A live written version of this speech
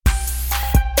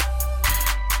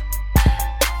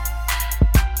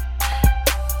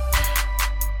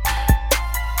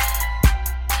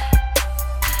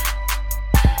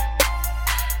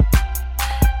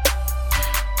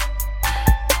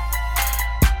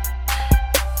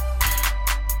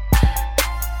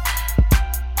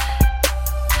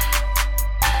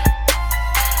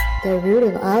The root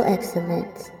of all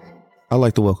excellence. I'd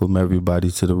like to welcome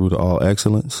everybody to the root of all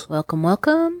excellence. Welcome,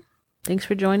 welcome. Thanks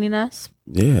for joining us.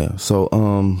 Yeah. So,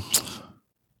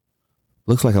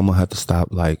 looks like I'm gonna have to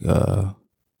stop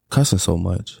cussing so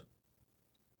much.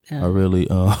 Yeah. I really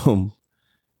got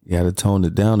to tone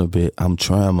it down a bit. I'm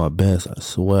trying my best. I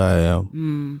swear I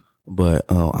am. But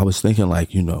I was thinking, my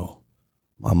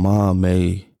mom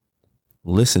may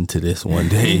listen to this one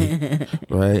day,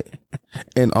 right?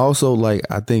 And also,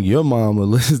 I think your mom will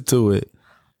listen to it.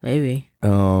 Maybe.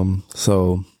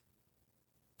 So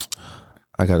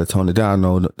I got to tone it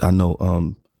down. I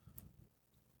know.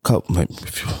 Maybe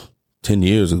 10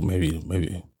 years ago,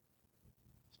 maybe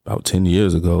about 10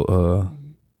 years ago,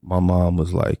 my mom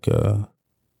was like,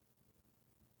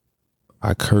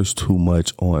 I curse too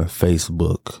much on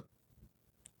Facebook.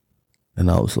 And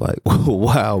I was like,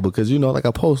 wow, because,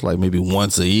 I post maybe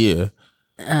once a year,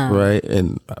 right?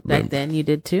 And back then you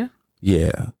did too?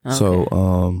 Yeah. Okay.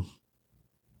 So,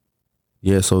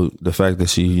 so the fact that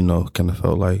she, kind of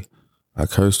felt like I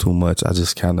curse too much, I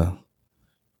just kind of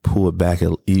pull it back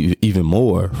even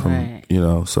more from, right.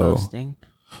 So. Posting.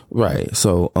 Right.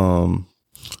 So, I'm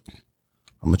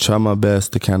going to try my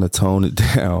best to kind of tone it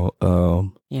down.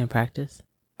 You in practice?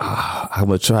 I'm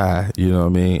going to try, you know what I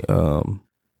mean?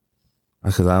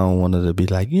 Because I don't want her to be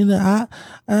like, I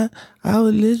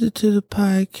would listen to the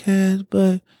podcast,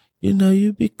 but,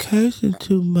 you be cursing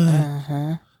too much.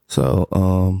 Uh-huh. So,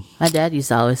 my dad used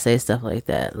to always say stuff like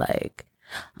that. Like,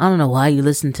 I don't know why you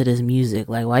listen to this music.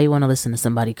 Like, why you want to listen to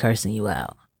somebody cursing you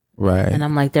out? Right. And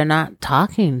I'm like, they're not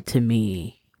talking to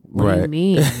me. What right. do you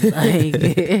mean?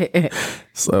 Like,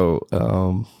 so,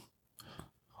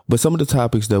 but some of the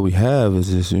topics that we have is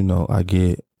just,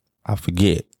 I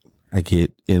forget. I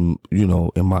get in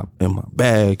my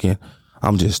bag and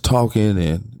I'm just talking,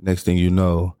 and next thing you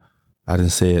know, I done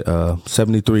said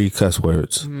 73 cuss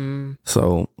words.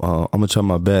 So I'm gonna try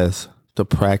my best to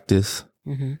practice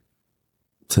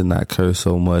to not curse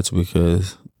so much,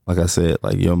 because, like I said,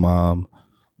 your mom,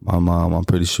 my mom, I'm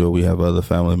pretty sure we have other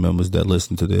family members that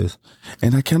listen to this,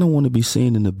 and I kind of want to be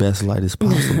seen in the best light as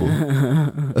possible.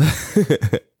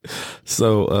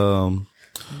 So,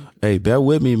 hey, bear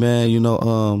with me, man.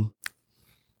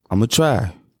 I'm gonna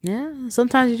try. yeah,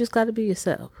 sometimes you just got to be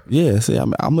yourself. Yeah, see,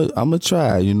 I'm gonna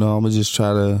try. I'm gonna just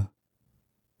try to,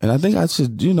 and I think I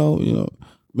should,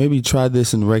 maybe try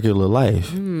this in regular life.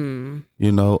 So.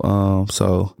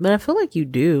 But I feel like you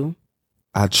do.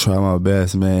 I try my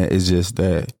best, man. It's just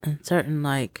that In certain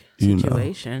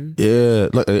situations. Yeah,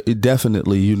 it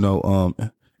definitely, in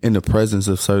the presence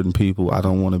of certain people, I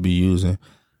don't want to be using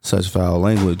such foul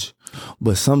language.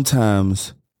 But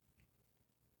sometimes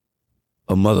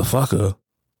a motherfucker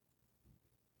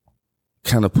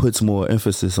kind of puts more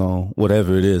emphasis on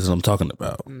whatever it is I'm talking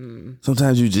about.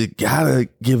 Sometimes you just gotta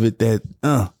give it that,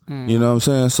 you know what I'm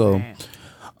saying? So, Right.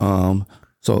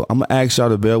 So I'm gonna ask y'all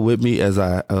to bear with me as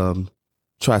I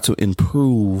try to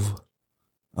improve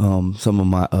some of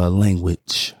my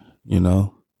language.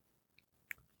 All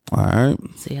right.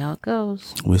 See how it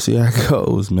goes. We'll see how it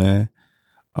goes, man.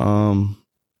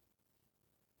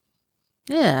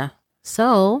 Yeah.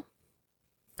 So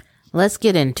let's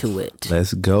get into it.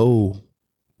 Let's go.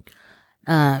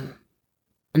 Now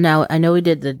I know we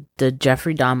did the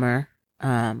Jeffrey Dahmer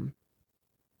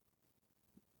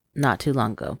not too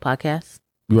long ago podcast.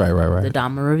 Right. The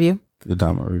Dahmer review. The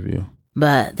Dahmer review.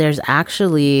 But there's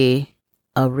actually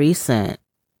a recent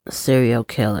serial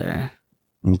killer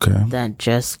Okay. that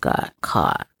just got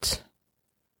caught.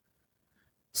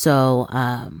 So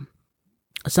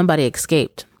somebody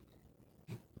escaped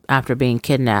after being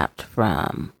kidnapped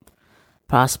from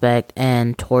Prospect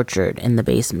and tortured in the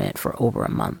basement for over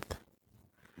a month.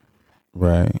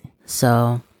 Right.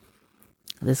 So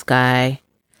this guy,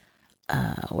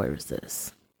 where is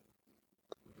this?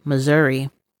 Missouri.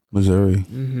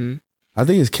 Mm-hmm. I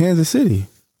think it's Kansas City.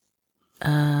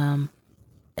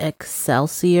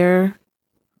 Excelsior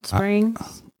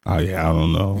Springs. Oh yeah, I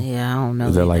don't know. Yeah, I don't know.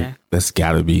 Is that that's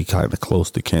got to be kind of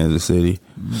close to Kansas City?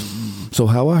 So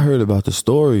how I heard about the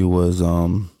story was,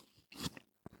 kind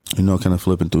of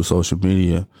flipping through social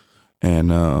media,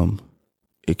 and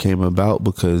it came about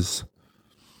because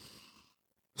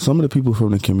some of the people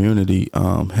from the community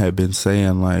had been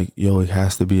saying yo, it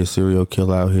has to be a serial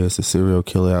killer out here. It's a serial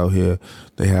killer out here.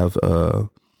 They have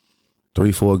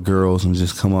 3-4 girls and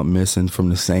just come up missing from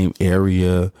the same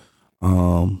area.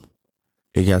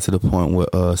 It got to the point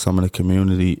where some of the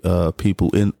community some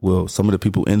of the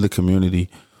people in the community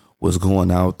was going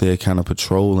out there kind of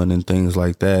patrolling and things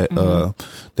like that.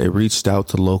 They reached out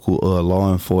to local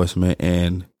law enforcement,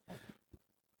 and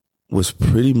was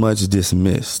pretty much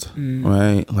dismissed,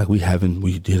 right? Like we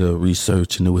did a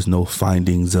research and there was no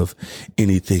findings of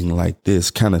anything like this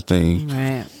kind of thing.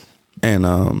 Right.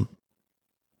 And,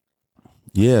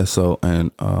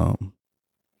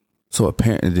 so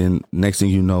apparently then next thing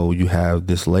you know, you have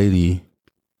this lady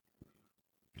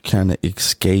kind of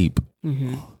escape.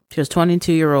 Mm-hmm. She was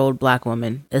 22-year-old black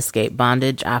woman, escaped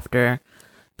bondage after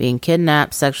being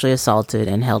kidnapped, sexually assaulted,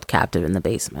 and held captive in the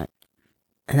basement.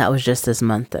 And that was just this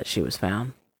month that she was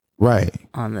found. Right.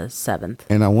 On the 7th.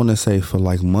 And I want to say for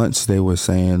like months they were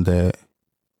saying that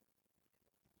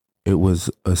it was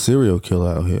a serial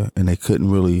killer out here and they couldn't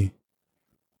really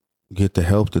get the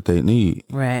help that they need.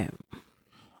 Right.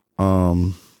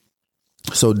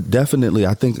 So definitely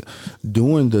I think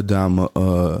during the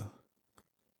Dama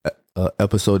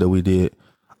episode that we did,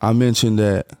 I mentioned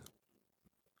that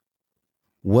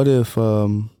what if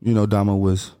Dama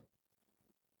was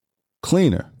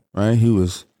cleaner, right? He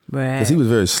was, because he was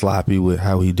very sloppy with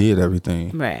how he did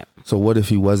everything. Right. So what if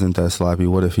he wasn't that sloppy?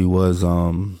 What if he was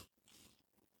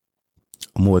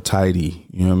more tidy?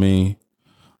 You know what I mean?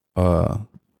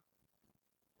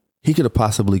 He could have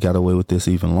possibly got away with this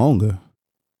even longer.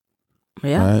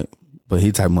 Yeah. Right? But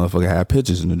he type motherfucker had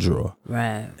pictures in the drawer.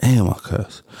 Right. Damn, I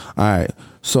cuss. All right.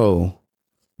 So.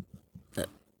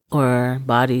 Or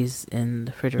bodies in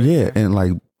the refrigerator. Yeah. And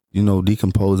like,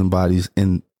 decomposing bodies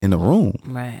in the room.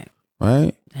 Right.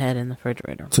 Right? Head in the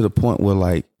refrigerator. To the point where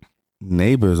like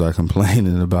neighbors are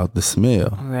complaining about the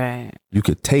smell. Right. You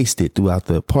could taste it throughout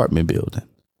the apartment building.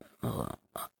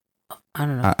 I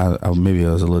don't know. I maybe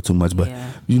that was a little too much, but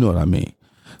you know what I mean.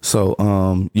 So,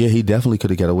 he definitely could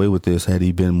have got away with this had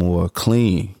he been more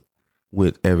clean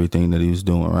with everything that he was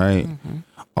doing, right? Mm-hmm.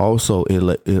 Also,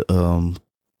 it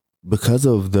because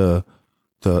of the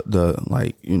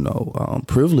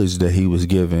privilege that he was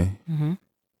given, mm-hmm.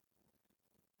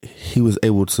 he was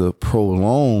able to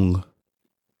prolong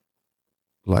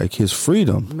like his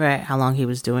freedom. Right, how long he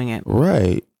was doing it.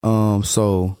 Right.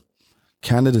 So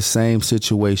kind of the same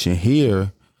situation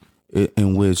here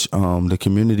in which the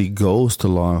community goes to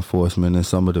law enforcement and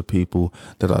some of the people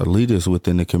that are leaders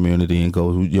within the community and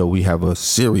go, yo, we have a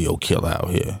serial killer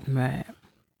out here. Right.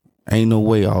 Ain't no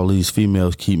way all these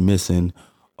females keep missing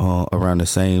around the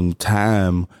same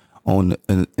time in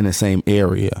the same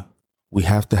area. We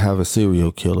have to have a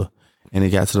serial killer. And it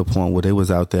got to the point where they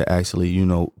was out there actually,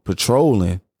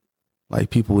 patrolling. Like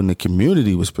people in the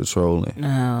community was patrolling.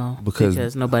 No,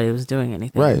 because nobody was doing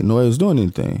anything. Right, nobody was doing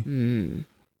anything. Mm.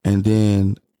 And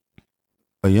then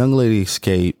a young lady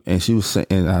escaped, and she was saying,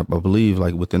 and I believe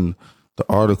like within the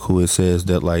article it says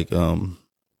that like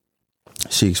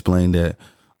she explained that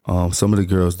some of the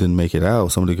girls didn't make it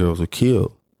out. Some of the girls were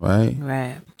killed. Right.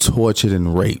 Right. Tortured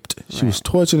and raped. She was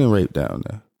tortured and raped down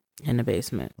there in the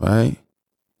basement. Right.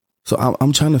 So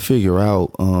I'm trying to figure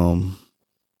out.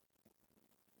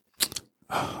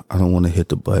 I don't want to hit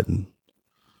the button,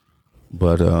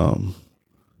 but you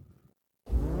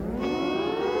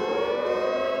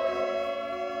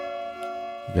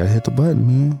gotta hit the button,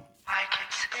 man. My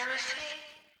conspiracy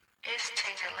is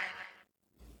tingling.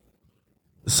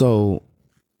 So,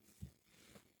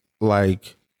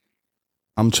 like,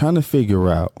 I'm trying to figure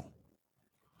out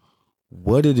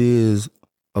what it is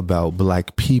about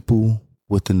black people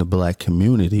within the black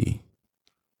community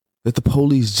that the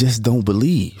police just don't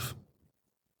believe.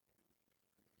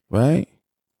 Right?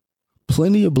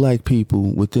 Plenty of black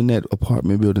people within that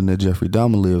apartment building that Jeffrey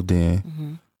Dahmer lived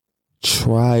in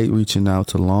tried reaching out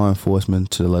to law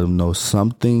enforcement to let them know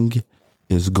something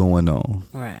is going on.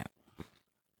 Right.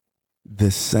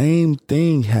 The same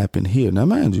thing happened here. Now,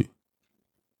 mind you,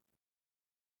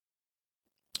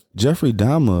 the Jeffrey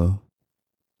Dahmer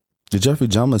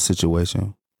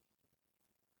situation,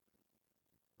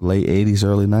 late 80s,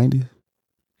 early 90s.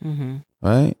 Mm-hmm.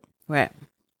 Right? Right.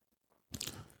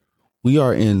 We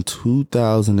are in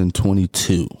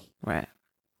 2022. Right.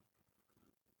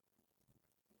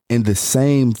 And the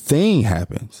same thing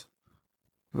happens.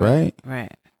 Right?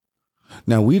 Right.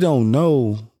 Now, we don't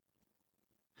know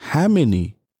how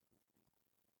many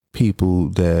people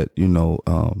that,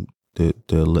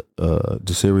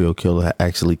 the serial killer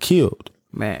actually killed.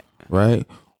 Right. Right?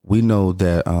 We know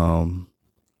that,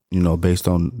 based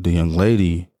on the young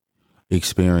lady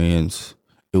experience,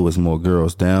 it was more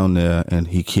girls down there and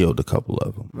he killed a couple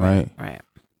of them. Right? Right.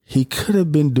 He could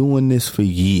have been doing this for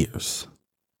years.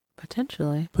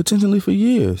 Potentially for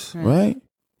years. Right?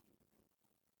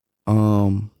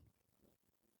 I'm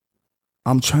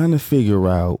trying to figure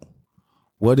out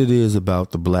what it is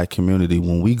about the black community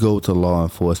when we go to law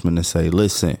enforcement and say,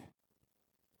 listen,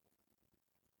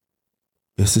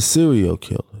 it's a serial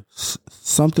killer.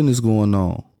 Something is going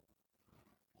on.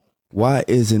 why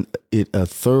isn't it a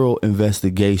thorough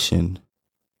investigation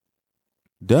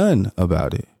done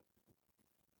about it?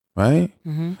 Right?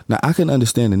 Mm-hmm. Now, I can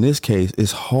understand in this case,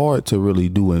 it's hard to really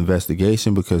do an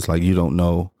investigation because, like, you don't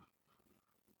know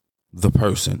the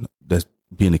person that's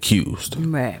being accused.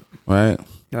 Right. Right?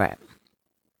 Right.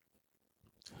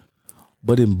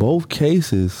 But in both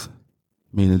cases,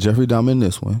 meaning Jeffrey Dahmer in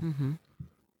this one, Mm-hmm.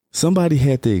 somebody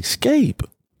had to escape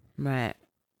Right.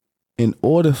 in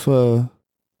order for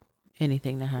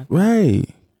Anything to happen. right.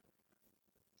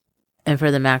 And for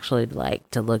them actually like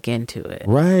to look into it.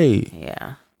 Right.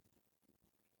 Yeah.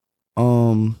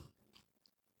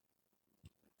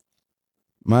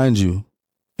 Mind you,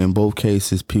 in both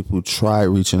cases, people tried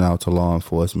reaching out to law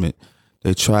enforcement.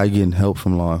 They tried getting help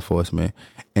from law enforcement.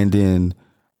 And then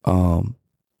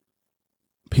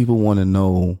people want to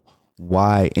know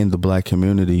why in the black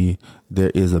community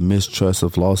there is a mistrust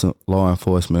of law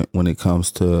enforcement when it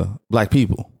comes to black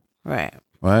people. Right.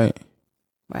 Right?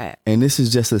 Right. And this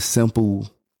is just a simple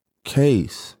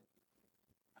case.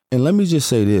 And let me just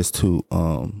say this too.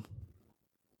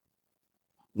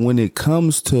 When it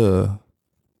comes to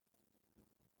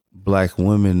black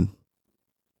women,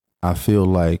 I feel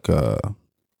like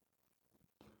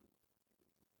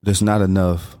there's not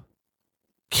enough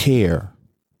care.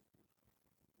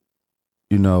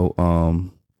 You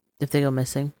know, If they go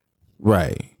missing.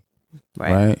 right.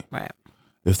 Right. Right.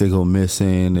 If they go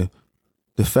missing,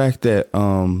 the fact that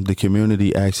the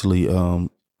community actually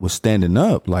was standing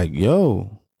up, like,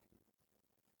 yo,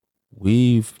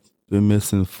 we've been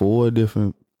missing 4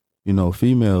 different,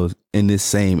 females in this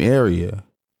same area,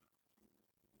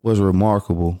 was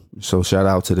remarkable. So shout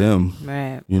out to them,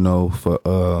 Right.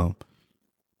 For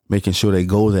making sure they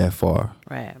go that far.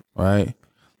 Right. Right.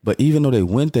 But even though they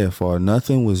went that far,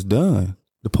 nothing was done.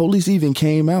 The police even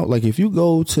came out. Like, if you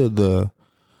go to the,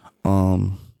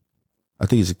 I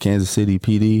think it's a Kansas City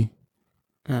PD,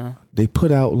 they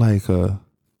put out like a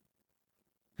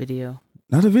Video.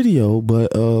 not a video,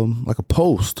 but like a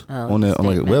post on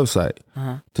like a website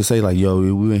to say like, yo,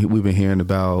 we've been hearing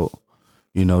about,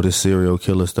 this serial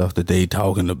killer stuff that they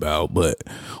talking about, but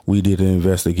we did an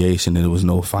investigation and there was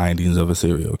no findings of a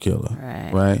serial killer.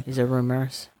 Right. Right. These are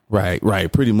rumors. Right.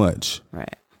 Pretty much.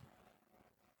 Right.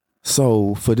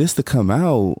 So for this to come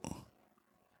out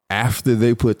after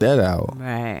they put that out,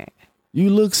 Right. you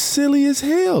look silly as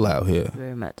hell out here.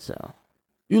 Very much so.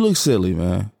 You look silly,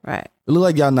 man. Right. It look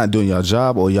like y'all not doing your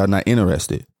job or y'all not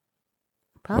interested.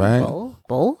 Probably Right? both.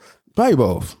 Both? Probably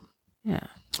both. Yeah.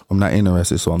 I'm not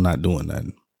interested, so I'm not doing that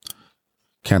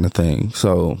kind of thing.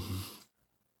 So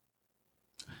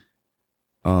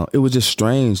it was just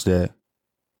strange that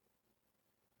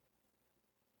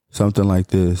something like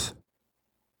this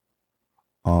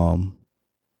would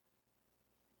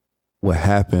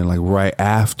happen like right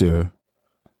after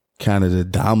kind of the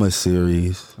Dahmer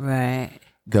series. Right.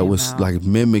 That was like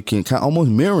mimicking, kind of almost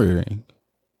mirroring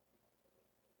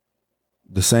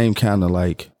the same kind of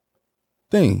like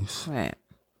things. Right.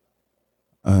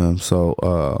 So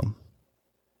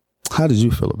how did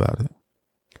you feel about it?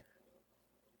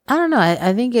 I don't know.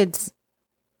 I think it's,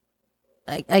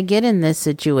 I get in this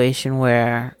situation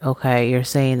where, okay, you're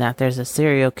saying that there's a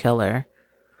serial killer.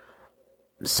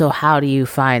 So how do you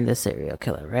find the serial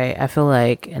killer, right? I feel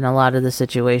like in a lot of the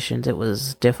situations, it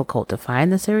was difficult to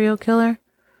find the serial killer.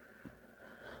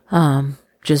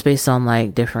 Just based on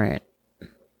like different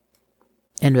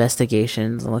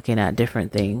investigations, looking at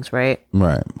different things, right?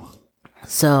 Right.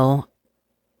 So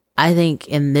I think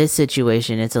in this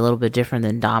situation, it's a little bit different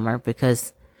than Dahmer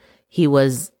because he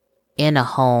was in a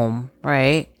home,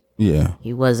 right? Yeah.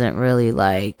 He wasn't really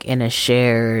like in a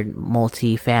shared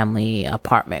multi-family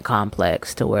apartment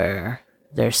complex to where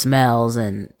there's smells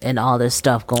and all this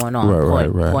stuff going on,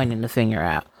 right. pointing the finger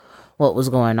at what was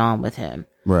going on with him.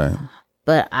 Right.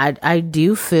 But I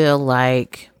do feel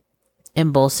like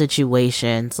in both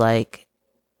situations, like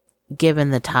given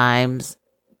the times,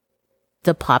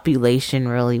 the population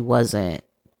really wasn't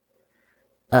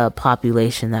a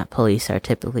population that police are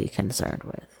typically concerned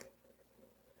with.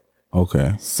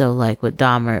 Okay. So like with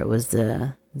Dahmer, it was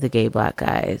the gay black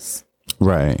guys.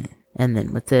 Right. And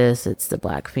then with this, it's the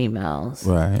black females.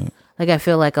 Right. Like I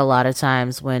feel like a lot of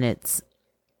times when it's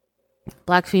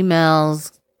black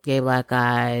females, gay black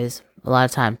guys, a lot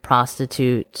of time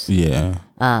prostitutes. Yeah.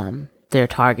 They're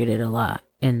targeted a lot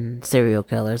in serial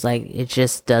killers. Like it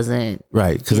just doesn't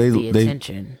Right. Because the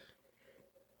attention.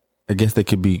 I guess they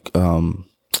could be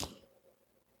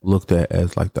looked at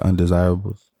as like the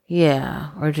undesirables.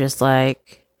 Yeah, or just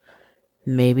like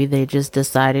maybe they just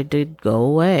decided to go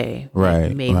away. Right.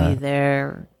 Like maybe right.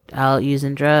 they're out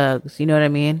using drugs. You know what I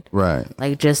mean? Right.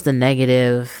 Like just the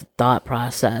negative thought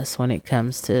process when it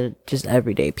comes to just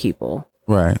everyday people.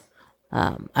 Right.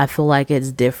 I feel like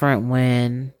it's different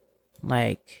when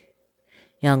like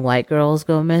young white girls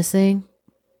go missing.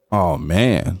 Oh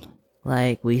man.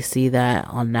 Like we see that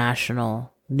on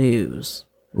national news.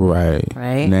 Right.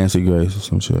 Right. Nancy Grace or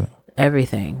some shit.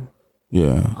 Everything.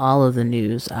 Yeah. All of the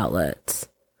news outlets.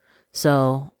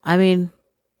 So, I mean,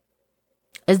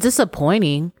 it's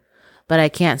disappointing, but I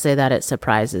can't say that it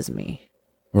surprises me.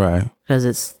 Right. Because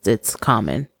it's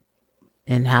common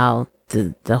in how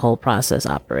the whole process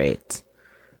operates.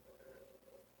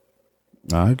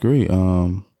 I agree.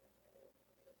 You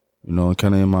know,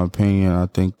 kind of in my opinion, I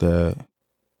think that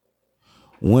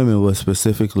women, but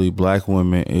specifically black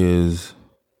women, is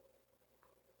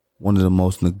one of the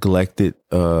most neglected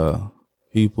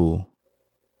people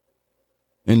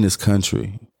in this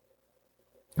country.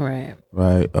 Right.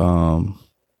 Right.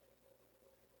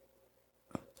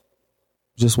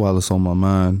 Just while it's on my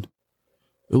mind,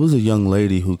 it was a young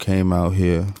lady who came out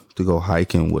here to go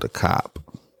hiking with a cop.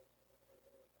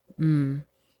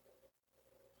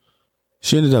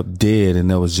 She ended up dead,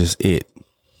 and that was just it.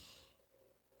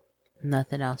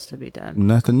 Nothing else to be done.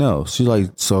 Nothing else. She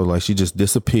just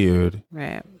disappeared.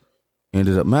 Right.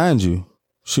 Ended up, mind you,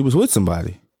 she was with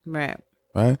somebody. Right.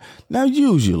 Right? Now,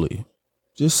 usually,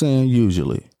 just saying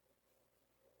usually,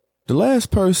 the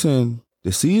last person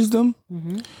that sees them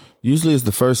usually is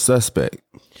the first suspect.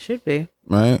 Should be.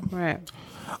 Right? Right.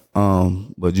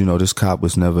 But you know, this cop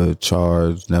was never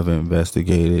charged, never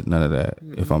investigated, none of that,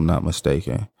 if I'm not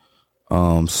mistaken.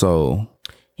 So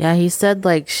yeah, he said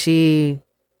like she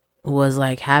was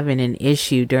like having an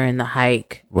issue during the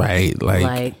hike. right,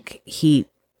 like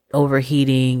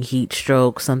overheating, heat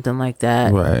stroke, something like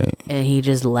that. right, And he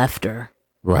just left her.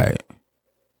 right.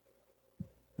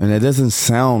 And that doesn't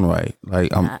sound right.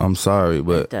 Like I'm sorry,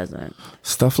 but It doesn't.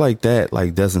 stuff like that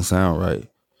like doesn't sound right.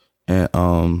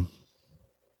 And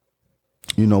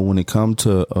you know, when it comes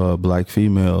to black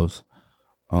females,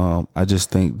 I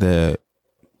just think that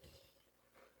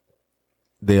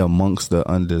they're amongst the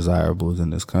undesirables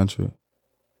in this country.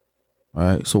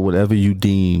 Right? So whatever you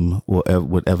deem,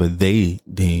 whatever they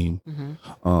deem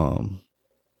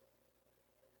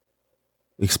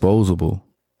exposable,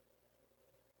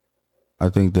 I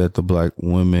think that the black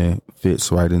women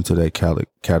fits right into that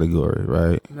category,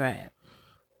 right? Right.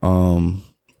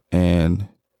 And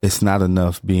it's not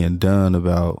enough being done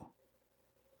about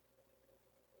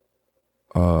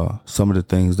some of the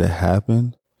things that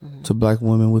happen to black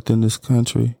women within this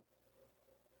country.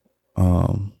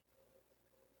 And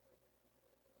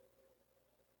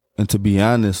to be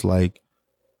honest, like,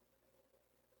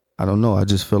 I don't know, I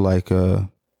just feel like it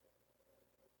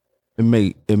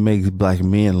makes black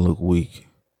men look weak.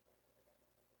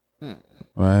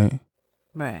 Right?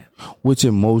 Right. Which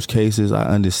in most cases I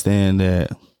understand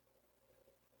that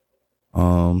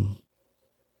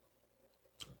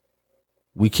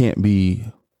we can't be,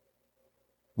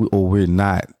 we're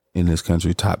not in this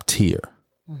country top tier.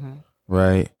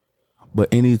 Right?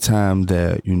 But anytime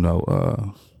that, you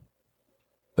know,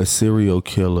 a serial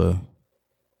killer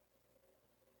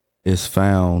is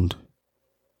found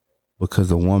because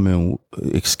a woman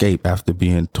escaped after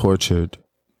being tortured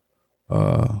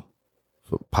for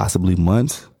possibly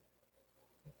months.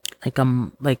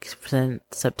 Like since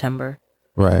September.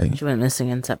 Right. She went missing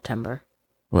in September.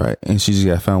 Right. And she just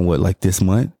got found, what, like this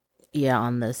month? Yeah,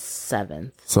 on the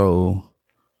 7th. So,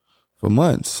 for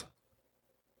months.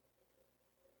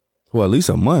 Well, at least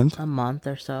a month. A month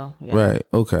or so. Yeah. Right.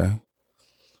 Okay.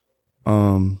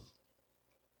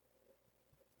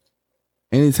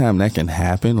 Anytime that can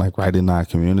happen, like right in our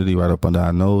community, right up under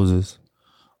our noses,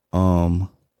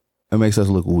 it makes us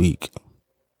look weak.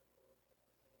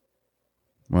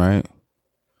 Right?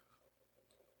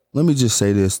 Let me just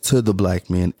say this to the black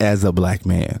men as a black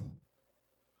man.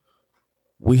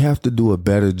 We have to do a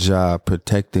better job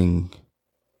protecting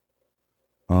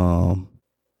our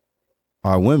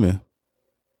women.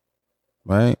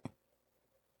 Right?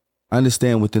 I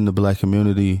understand within the black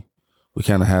community, we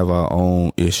kind of have our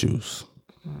own issues.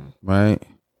 Right?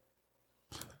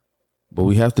 But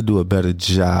we have to do a better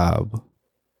job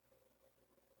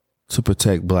to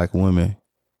protect black women.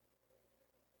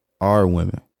 Our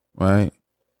women, right?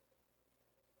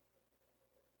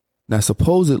 Now,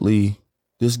 supposedly,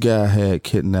 this guy had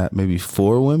kidnapped maybe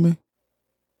 4 women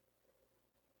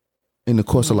in the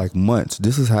course of like months.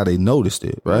 This is how they noticed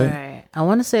it, right? Right. I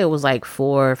want to say it was like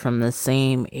 4 from the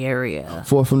same area.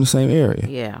 4 from the same area.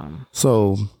 Yeah.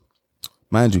 So,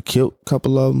 mind you, killed a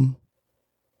couple of them.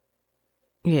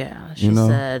 Yeah. She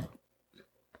said,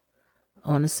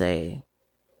 I want to say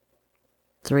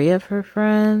 3 of her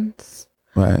friends.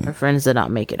 Right. Her friends did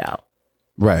not make it out.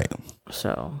 Right.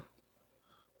 So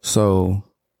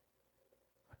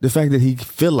the fact that he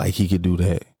feel like he could do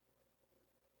that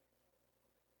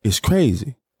is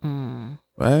crazy.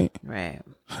 Right? Right.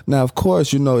 Now, of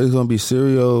course, it's going to be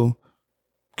serial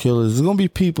killers. There's going to be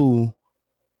people,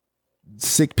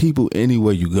 sick people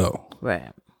anywhere you go.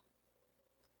 Right.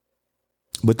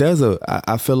 But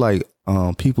I feel like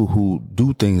people who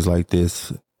do things like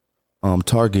this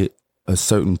target a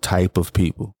certain type of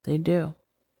people. They do.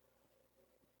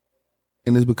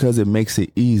 And it's because it makes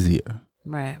it easier.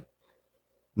 Right.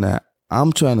 Now,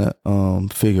 I'm trying to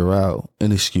figure out,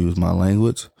 and excuse my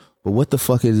language, but what the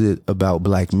fuck is it about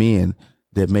black men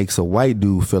that makes a white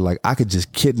dude feel like I could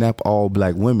just kidnap all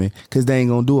black women because they ain't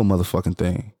going to do a motherfucking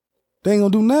thing? They ain't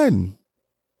going to do nothing.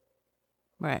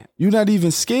 Right. You're not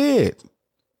even scared.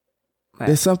 Right.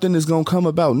 There's something that's going to come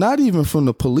about, not even from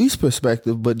the police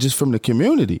perspective, but just from the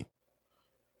community.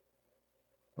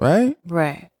 Right?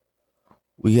 Right.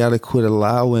 We got to quit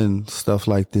allowing stuff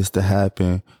like this to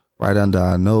happen right under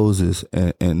our noses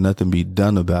and nothing be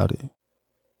done about it.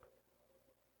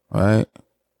 Right?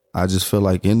 I just feel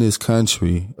like in this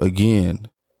country, again,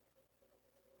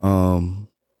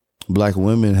 black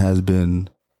women has been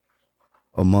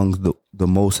among the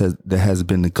most that has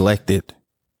been neglected.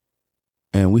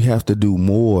 And we have to do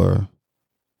more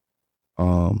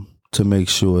to make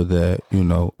sure that,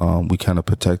 we kind of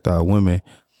protect our women.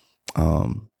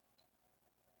 And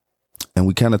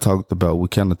we kind of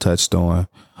touched on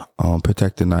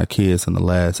protecting our kids in the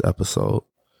last episode.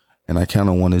 And I kind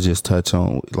of want to just touch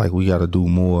on, like, we got to do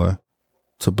more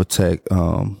to protect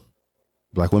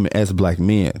black women as black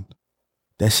men.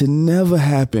 That should never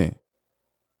happen.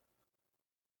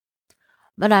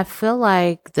 But I feel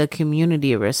like the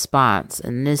community response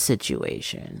in this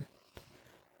situation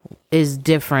is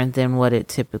different than what it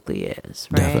typically is,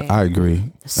 right? Definitely. I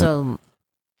agree. So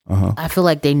I feel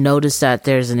like they notice that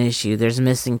there's an issue. There's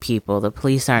missing people. The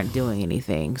police aren't doing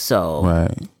anything. So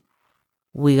Right.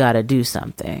 we got to do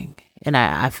something. And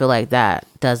I feel like that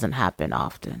doesn't happen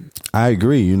often. I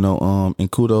agree,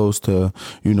 and kudos to,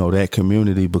 that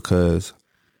community because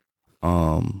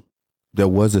there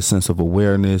was a sense of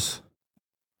awareness.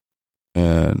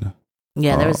 And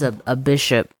yeah, there was a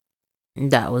bishop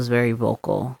that was very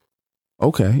vocal.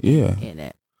 Okay, yeah. In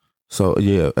it. So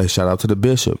yeah, a shout out to the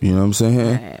bishop, you know what I'm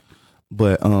saying? Right.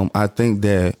 But I think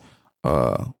that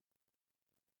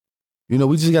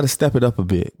we just got to step it up a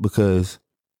bit because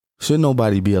should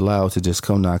nobody be allowed to just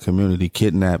come to our community,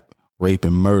 kidnap, rape,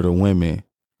 and murder women,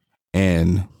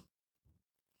 and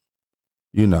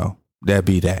that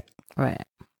be that. Right.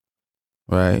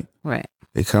 Right. Right.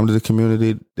 They come to the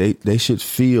community, they should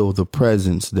feel the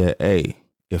presence that, hey,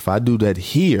 if I do that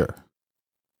here,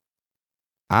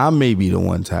 I may be the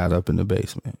one tied up in the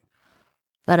basement.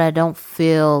 But I don't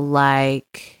feel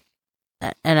like,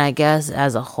 and I guess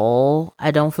as a whole,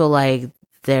 I don't feel like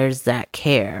there's that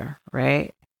care,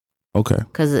 right? Okay.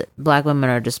 Because black women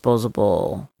are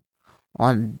disposable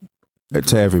on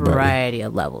to everybody, variety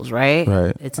of levels, right?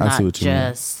 Right. It's not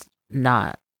just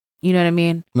not, you know what I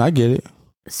mean? I get it.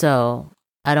 So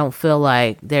I don't feel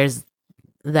like there's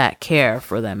that care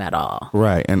for them at all.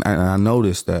 Right. And I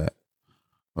noticed that.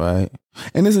 Right.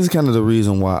 And this is kind of the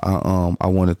reason why I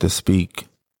wanted to speak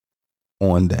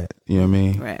on that. You know what I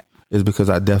mean? Right. It's because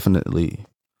I definitely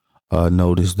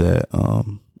noticed that,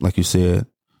 like you said,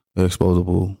 they're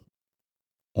exposable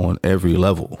on every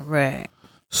level. Right.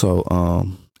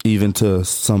 So even to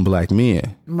some black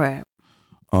men. Right.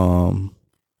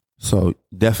 So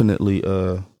definitely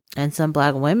and some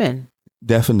black women.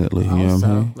 Definitely. Also, you know what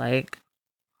I mean? Like,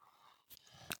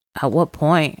 at what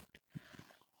point?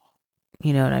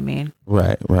 You know what I mean?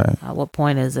 Right. At what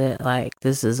point is it like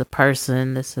this is a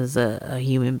person, this is a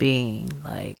human being?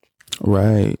 Like,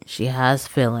 right. She has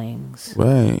feelings.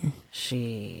 Right.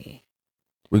 She,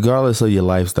 regardless of your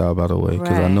lifestyle, by the way,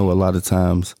 because I know a lot of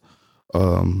times,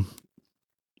 a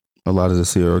lot of the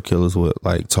serial killers would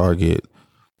like target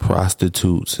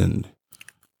prostitutes, and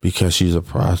because she's a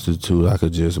prostitute, I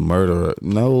could just murder her.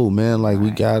 No, man, like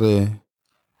we gotta,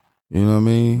 you know what I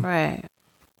mean? Right.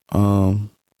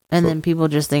 And then people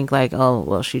just think like, oh,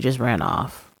 well, she just ran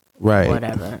off. Right.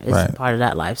 Whatever. It's part of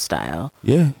that lifestyle.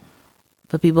 Yeah.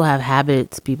 But people have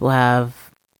habits. People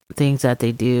have things that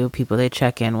they do. People they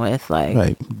check in with. Like,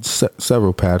 right.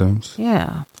 Several patterns.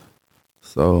 Yeah.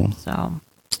 So.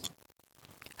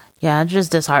 Yeah, it's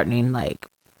just disheartening, like,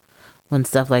 when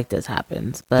stuff like this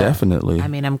happens. But definitely. I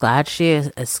mean, I'm glad she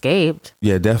escaped.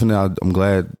 Yeah, definitely. I'm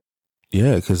glad.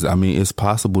 Yeah, because, I mean, it's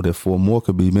possible that 4 more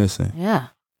could be missing. Yeah.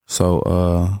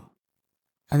 So,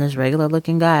 and this regular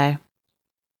looking guy.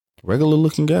 Regular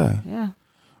looking guy. Yeah.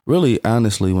 Really,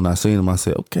 honestly, when I seen him, I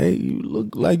said, okay, you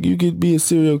look like you could be a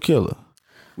serial killer.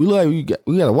 We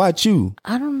gotta watch you.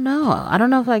 I don't know. I don't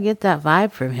know if I get that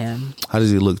vibe from him. How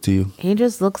does he look to you? He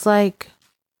just looks like,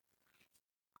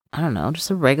 I don't know,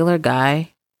 just a regular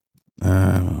guy.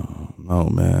 No,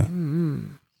 man. Mm-hmm.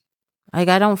 Like,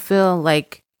 I don't feel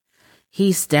like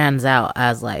he stands out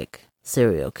as like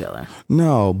serial killer.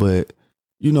 No, but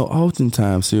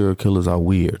oftentimes serial killers are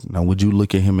weird. Now, would you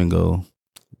look at him and go,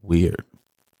 weird?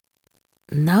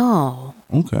 No.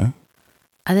 Okay.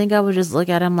 I think I would just look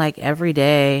at him like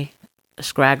everyday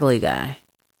scraggly guy.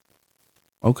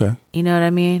 Okay. You know what I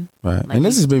mean? Right. Like, and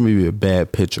this is maybe a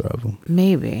bad picture of him.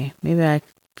 Maybe I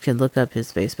could look up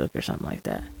his Facebook or something like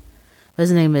that.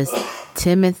 His name is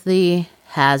Timothy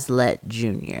Hazlitt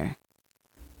Jr.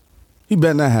 He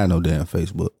better not have no damn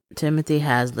Facebook. Timothy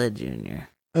Hazlitt Jr.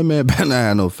 That man better not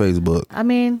have no Facebook. I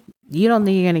mean, you don't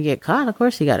think you're going to get caught? Of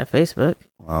course he got a Facebook.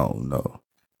 Oh, no.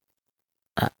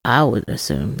 I would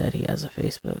assume that he has a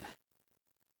Facebook.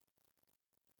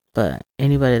 But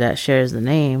anybody that shares the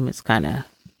name, it's kind of...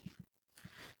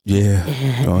 Yeah.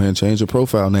 Go ahead and change your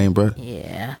profile name, bro.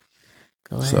 Yeah.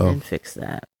 Go ahead and fix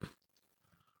that.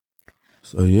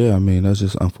 So, yeah, I mean, that's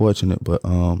just unfortunate. But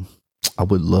I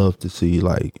would love to see,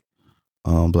 like,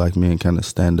 black men kind of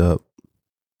stand up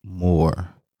more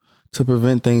to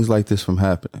prevent things like this from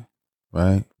happening,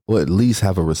 right? Or at least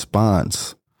have a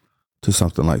response to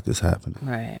something like this happening.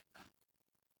 Right.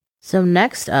 So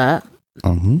next up,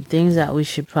 things that we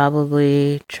should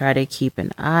probably try to keep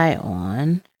an eye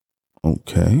on.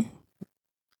 Okay.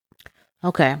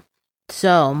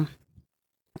 So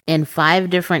in 5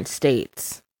 different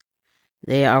states,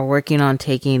 they are working on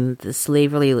taking the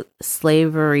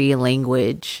slavery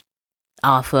language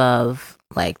off of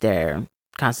like their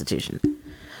constitution.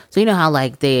 So you know how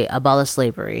like they abolished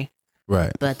slavery,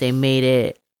 right? But they made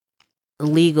it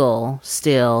legal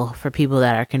still for people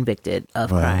that are convicted of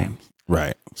crimes.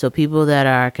 Right. So people that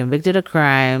are convicted of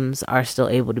crimes are still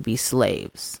able to be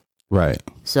slaves. Right.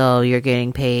 So you're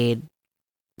getting paid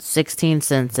 16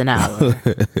 cents an hour.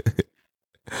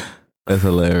 That's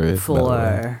hilarious.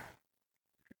 For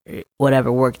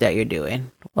whatever work that you're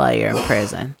doing while you're in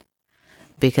prison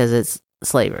because it's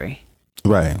slavery.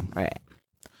 Right. Right.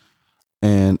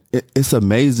 And it's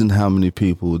amazing how many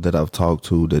people that I've talked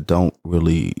to that don't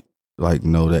really like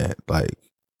know that, like,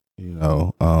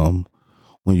 when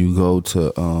you go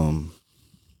to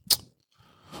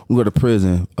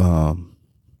prison,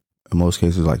 in most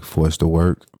cases, like forced to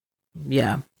work.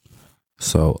 Yeah.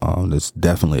 So it's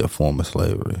definitely a form of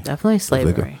slavery. Definitely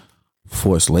slavery.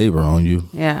 Forced labor on you.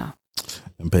 Yeah.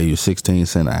 And pay you 16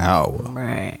 cents an hour.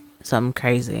 Right. Something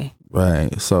crazy.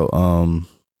 Right. So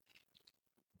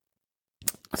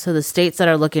so the states that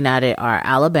are looking at it are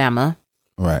Alabama,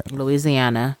 right,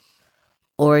 Louisiana,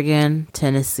 Oregon,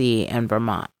 Tennessee, and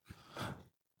Vermont.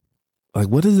 Like,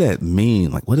 what does that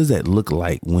mean? Like, what does that look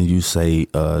like when you say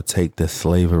take the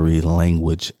slavery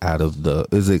language out of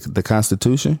is it the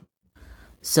Constitution?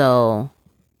 So,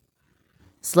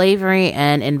 slavery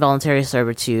and involuntary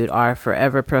servitude are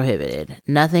forever prohibited.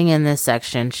 Nothing in this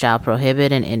section shall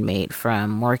prohibit an inmate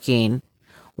from working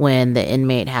when the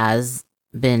inmate has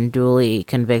been duly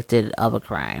convicted of a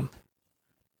crime.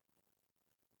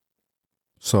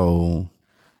 So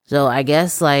I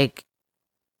guess like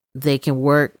they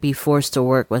can be forced to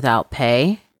work without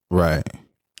pay. Right.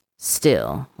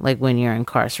 Still, like when you're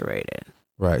incarcerated.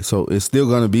 Right. So it's still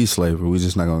going to be slavery. We're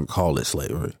just not going to call it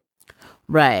slavery.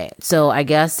 Right. So I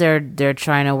guess they're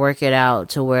trying to work it out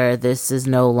to where this is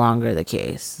no longer the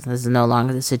case. This is no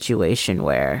longer the situation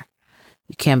where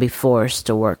you can be forced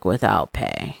to work without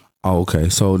pay. Oh, okay.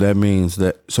 So that means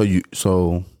that so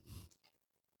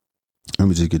let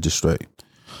me just get this straight.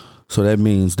 So that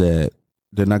means that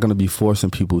they're not going to be forcing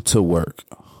people to work.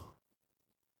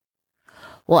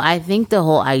 Well, I think the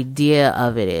whole idea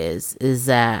of it is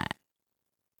that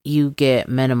you get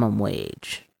minimum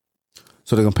wage.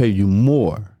 So they're going to pay you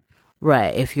more.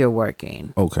 Right, if you're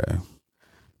working. Okay.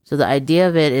 So the idea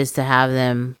of it is to have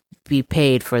them be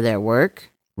paid for their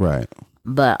work. Right.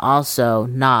 But also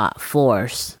not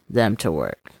force them to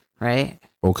work, right?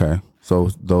 Okay.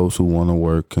 So those who want to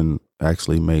work can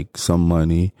actually make some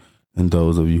money, and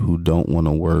those of you who don't want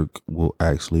to work will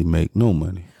actually make no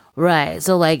money. Right.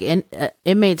 So like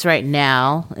inmates right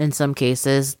now, in some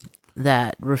cases,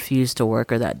 that refuse to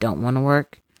work or that don't want to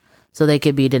work, so they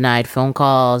could be denied phone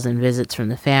calls and visits from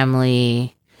the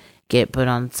family, get put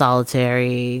on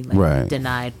solitary, like right,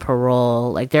 denied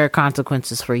parole. Like there are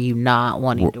consequences for you not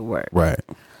wanting to work. Right.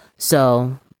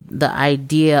 So the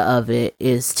idea of it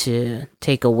is to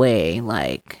take away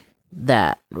like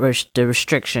the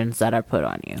restrictions that are put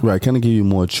on you. Right, kind of give you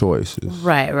more choices.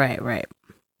 Right.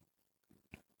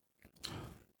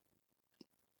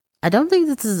 I don't think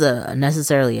this is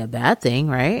necessarily a bad thing,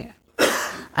 right?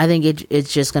 I think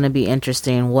it's just going to be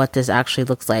interesting what this actually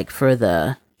looks like for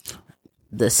the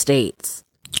states.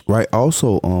 Right.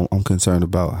 Also, I'm concerned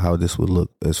about how this would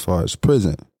look as far as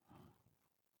prison.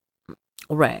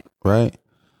 Right. Right.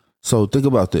 So think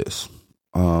about this.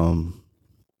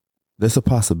 There's a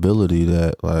possibility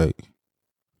that, like,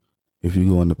 if you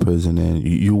go into prison and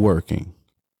you're working,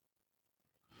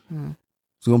 there's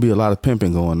going to be a lot of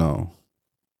pimping going on.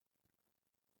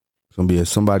 It's going to be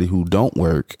somebody who don't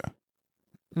work,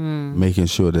 making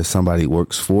sure that somebody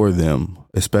works for them,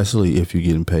 especially if you're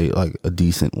getting paid like a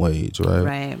decent wage, right?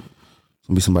 Right. It's going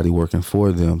to be somebody working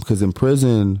for them. Because in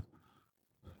prison,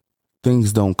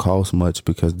 things don't cost much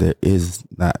because there is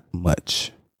not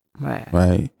much. Right.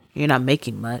 Right? You're not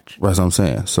making much. That's what I'm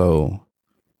saying. So,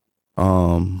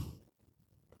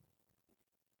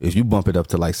 if you bump it up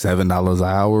to like $7 an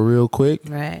hour real quick,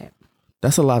 right,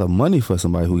 that's a lot of money for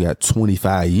somebody who got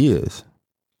 25 years.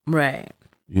 Right.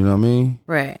 You know what I mean?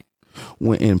 Right.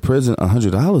 When in prison,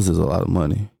 $100 is a lot of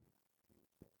money.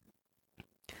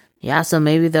 Yeah, so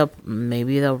maybe they'll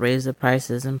raise the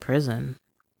prices in prison.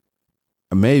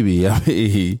 Maybe. I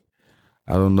mean,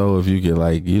 I don't know if you could,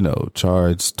 like,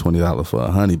 charge $20 for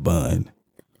a honey bun.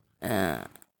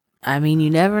 I mean, you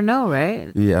never know,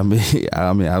 right? Yeah, I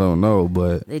mean, I don't know,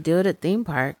 but they do it at theme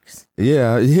parks.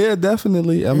 Yeah,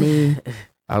 definitely. I mean,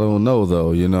 I don't know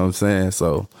though. You know what I'm saying?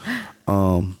 So,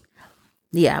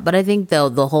 yeah, but I think though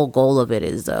the whole goal of it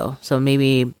is though, so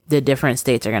maybe the different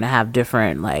states are gonna have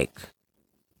different like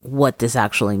what this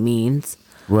actually means,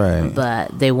 right?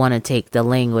 But they want to take the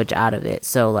language out of it.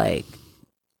 So like,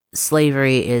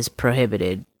 slavery is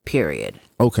prohibited. Period.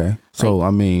 Okay. So, like,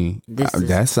 I mean,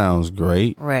 that sounds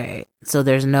great. Right. So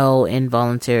there's no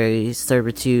involuntary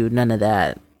servitude, none of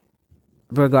that,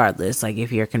 regardless, like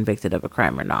if you're convicted of a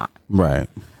crime or not. Right.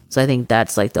 So I think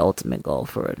that's like the ultimate goal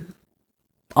for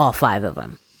all 5 of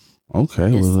them.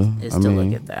 Okay. Is to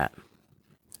look at that.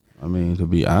 I mean, to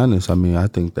be honest, I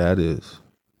think that is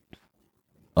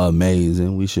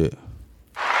amazing. We should,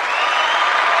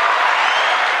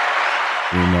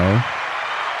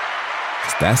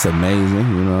 that's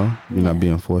amazing, You're not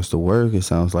being forced to work. It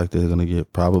sounds like they're gonna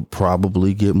get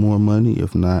probably get more money.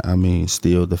 If not,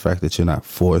 still the fact that you're not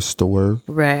forced to work,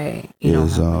 right? You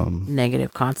is don't have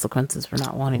negative consequences for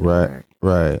not wanting to work,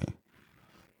 right?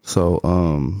 So,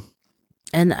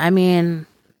 and and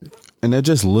they're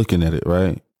just looking at it,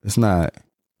 right? It's not.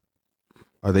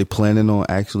 Are they planning on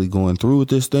actually going through with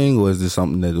this thing, or is this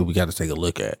something that we got to take a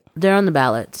look at? They're on the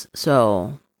ballots,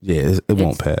 so. Yeah, it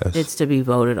won't pass. It's to be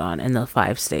voted on in the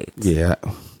 5 states. Yeah.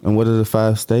 And what are the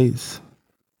 5 states?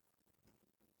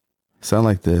 Sound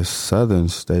like they're southern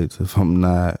states, if I'm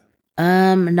not.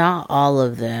 Not all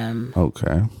of them.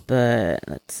 Okay. But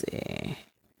let's see.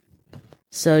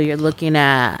 So you're looking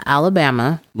at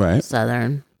Alabama. Right.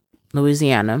 Southern.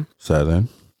 Louisiana. Southern.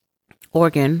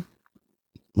 Oregon.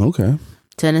 Okay.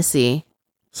 Tennessee.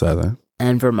 Southern.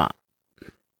 And Vermont.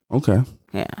 Okay.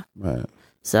 Yeah. Right.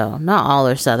 So not all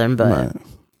are Southern, but right.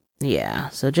 Yeah.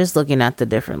 So just looking at the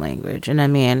different language.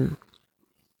 And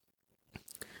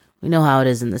we know how it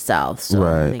is in the South. So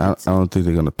right. I don't think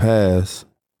they're going to pass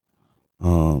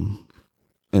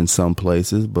in some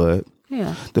places, but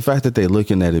yeah, the fact that they're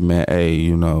looking at it, man,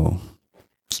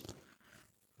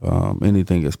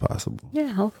 anything is possible. Yeah,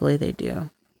 hopefully they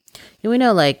do. And we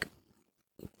know, like,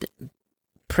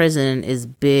 prison is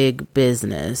big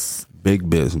business.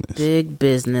 Big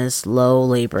business, low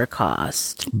labor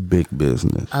cost. Big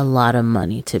business. A lot of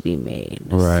money to be made.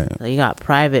 Right. So you got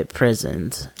private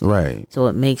prisons. Right. So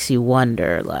it makes you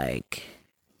wonder, like,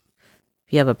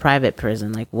 if you have a private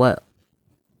prison, like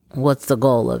what's the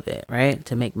goal of it, right?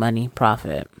 To make money,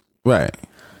 profit. Right.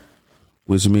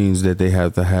 Which means that they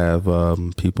have to have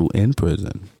people in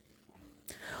prison.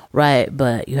 Right,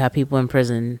 but you have people in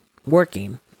prison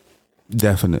working.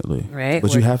 Definitely. Right.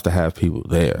 But you have to have people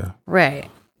there. Right.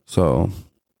 So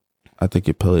I think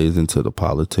it plays into the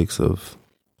politics of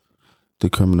the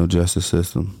criminal justice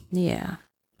system. Yeah.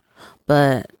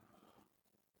 But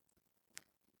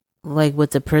like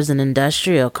with the prison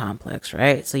industrial complex,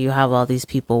 right? So you have all these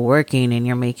people working and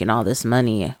you're making all this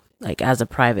money like as a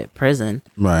private prison.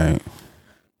 Right.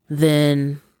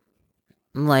 Then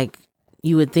like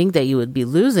you would think that you would be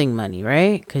losing money,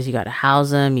 right? Because you got to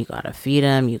house them, you got to feed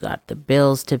them, you got the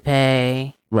bills to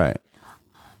pay. Right.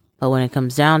 But when it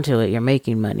comes down to it, you're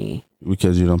making money.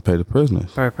 Because you don't pay the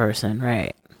prisoners. Per person,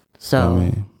 right.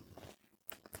 So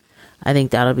I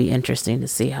think that'll be interesting to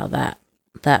see how that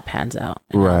that pans out.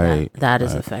 And how Right. that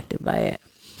is affected by it.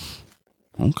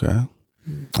 Okay.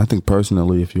 I think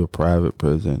personally, if you're a private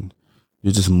prison,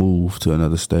 you just move to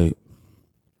another state.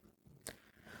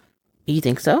 You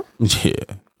think so?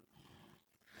 Yeah.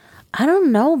 I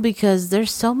don't know, because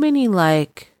there's so many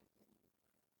like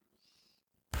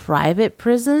private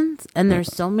prisons and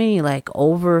there's so many like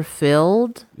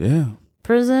overfilled Yeah.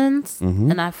 prisons.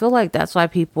 Mhm. And I feel like that's why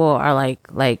people are like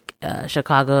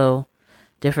Chicago,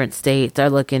 different states are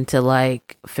looking to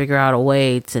like figure out a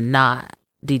way to not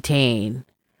detain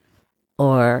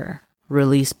or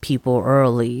release people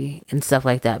early and stuff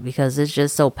like that, because it's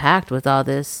just so packed with all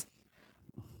this,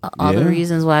 all the Yeah.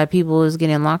 reasons why people is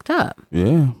getting locked up.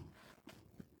 Yeah.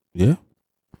 Yeah.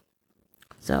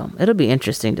 So it'll be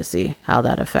interesting to see how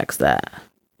that affects that.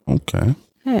 Okay.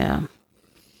 Yeah.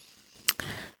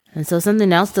 And so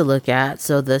something else to look at.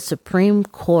 So the Supreme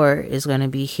Court is going to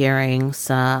be hearing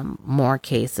some more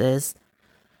cases.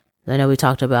 I know we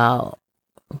talked about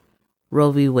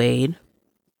Roe v. Wade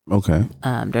Okay.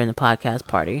 during the podcast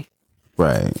party.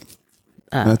 Right.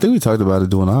 And I think we talked about it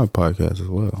doing our podcast as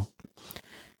well.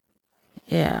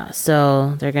 Yeah.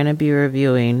 So they're going to be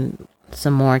reviewing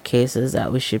some more cases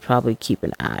that we should probably keep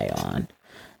an eye on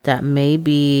that may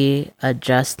be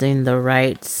adjusting the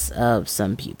rights of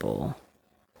some people.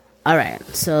 All right.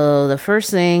 So the first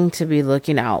thing to be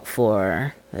looking out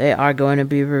for, they are going to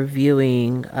be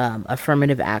reviewing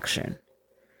affirmative action.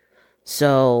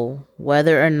 So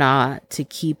whether or not to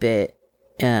keep it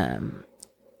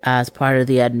as part of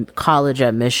the college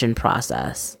admission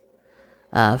process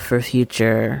for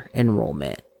future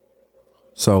enrollment.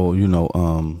 So,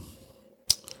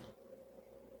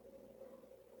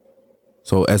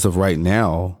 so as of right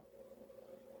now,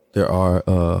 there are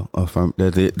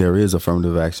there is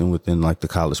affirmative action within like the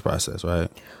college process, right?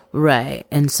 Right.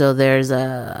 And so there's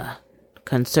a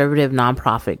conservative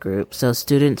nonprofit group. So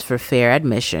Students for Fair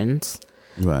Admissions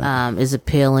Right. is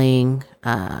appealing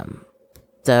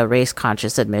the race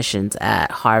conscious admissions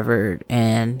at Harvard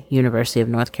and University of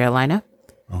North Carolina.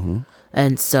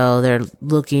 And so they're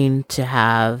looking to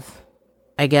have,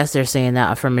 I guess they're saying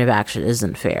that affirmative action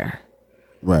isn't fair,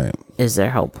 Right. is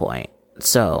their whole point.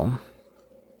 So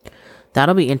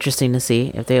that'll be interesting to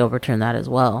see if they overturn that as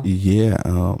well. Yeah.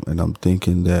 And I'm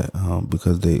thinking that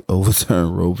because they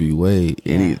overturned Roe v. Wade,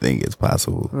 anything is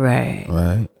possible. Right.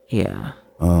 Right. Yeah.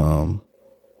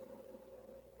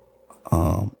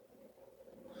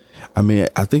 I mean,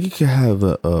 I think it could have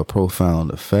a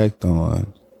profound effect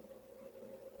on,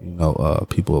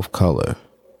 people of color.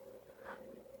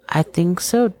 I think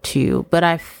so too. But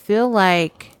I feel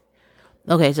like,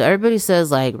 okay, so everybody says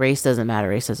like race doesn't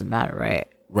matter, right?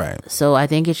 Right. So I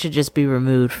think it should just be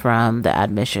removed from the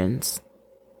admissions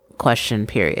question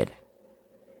period.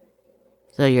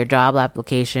 So your job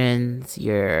applications,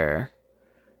 your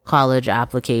college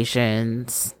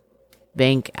applications,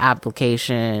 bank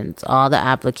applications, all the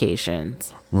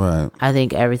applications. Right. I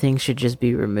think everything should just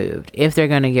be removed if they're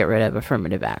going to get rid of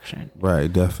affirmative action.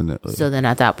 Right. Definitely. So then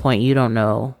at that point, you don't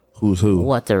know Who's who?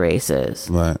 what the race is.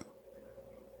 Right.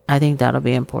 I think that'll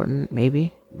be important,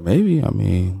 maybe. Maybe. I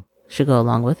mean, Should go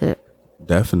along with it.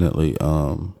 definitely.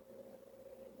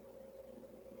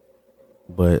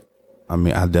 But I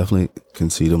mean, I definitely can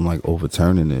see them like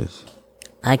overturning this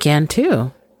I can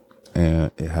too.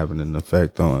 and it having an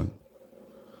effect on,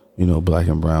 black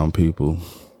and brown people.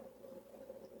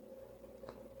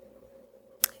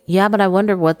 Yeah, but I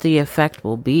wonder what the effect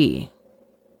will be.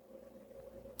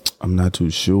 I'm not too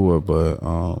sure, but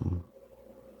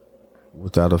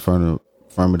without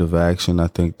affirmative action, I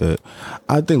think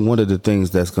one of the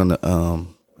things that's gonna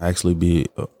actually be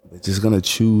just gonna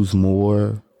choose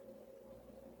more,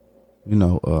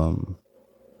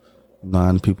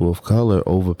 non-people of color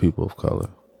over people of color.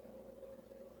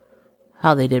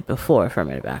 How they did before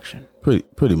affirmative action.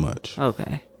 Pretty much.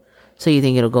 Okay. So you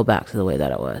think it'll go back to the way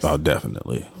that it was? Oh,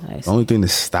 definitely. I The see. only thing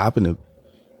that's stopping it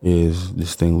is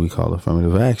this thing we call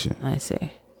affirmative action. I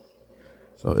see.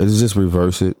 So it's just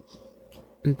reverse it.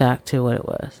 Back to what it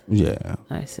was. Yeah.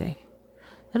 I see.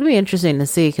 It'll be interesting to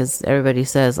see because everybody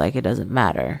says like it doesn't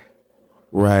matter.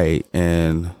 Right.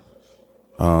 And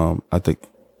I think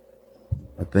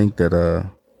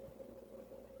that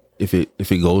if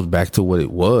it goes back to what it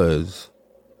was,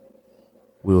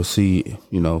 we'll see,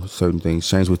 certain things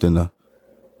change within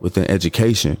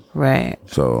education. Right.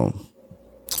 So,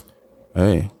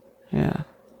 hey. Yeah.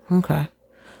 Okay.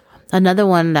 Another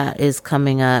one that is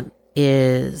coming up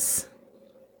is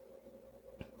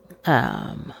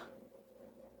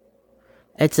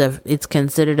it's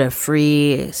considered a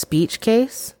free speech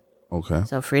case. Okay.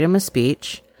 So freedom of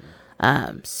speech.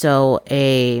 So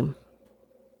a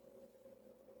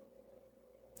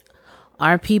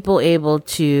are people able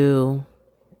to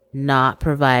not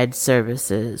provide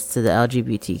services to the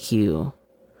LGBTQ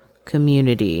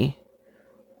community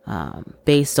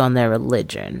based on their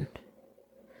religion?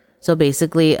 So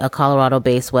basically, a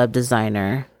Colorado-based web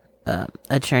designer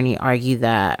attorney argued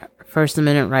that First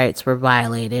Amendment rights were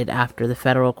violated after the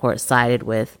federal court sided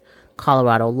with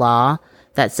Colorado law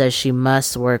that says she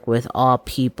must work with all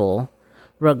people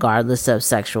regardless of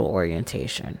sexual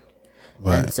orientation.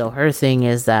 Right. And so her thing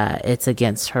is that it's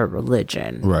against her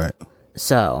religion. Right.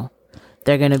 So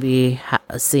they're going to be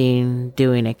seen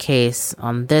doing a case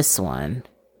on this one.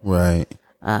 Right.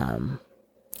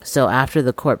 So after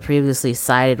the court previously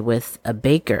sided with a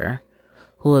baker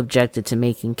who objected to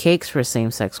making cakes for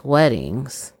same-sex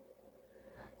weddings,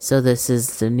 so this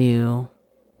is the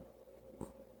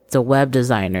web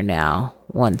designer now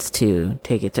wants to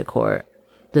take it to court,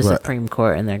 the Supreme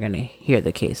Court, and they're going to hear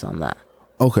the case on that.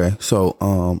 Okay, so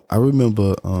I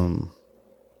remember,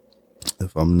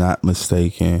 if I'm not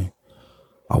mistaken,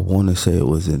 I want to say it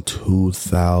was in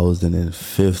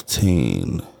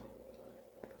 2015,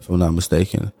 if I'm not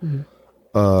mistaken.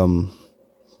 Mm-hmm.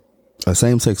 A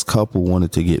same-sex couple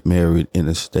wanted to get married in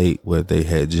a state where they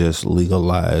had just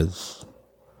legalized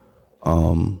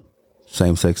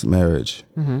same-sex marriage.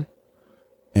 Mm-hmm.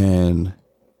 And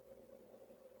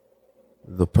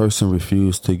the person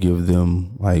refused to give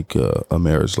them like a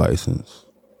marriage license.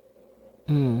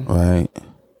 Right?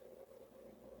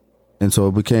 And so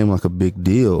it became like a big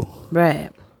deal.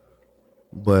 Right.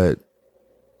 But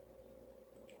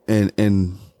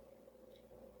and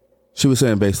she was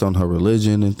saying based on her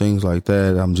religion and things like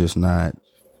that, I'm just not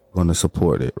going to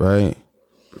support it, right?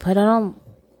 But I don't...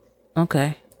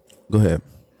 Okay. Go ahead.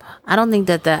 I don't think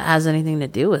that has anything to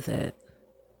do with it.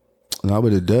 No,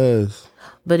 but it does.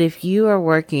 But if you are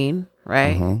working,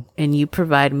 right, and you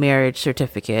provide marriage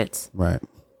certificates, right,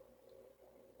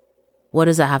 what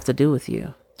does that have to do with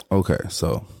you? Okay,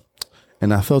 so,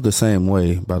 and I felt the same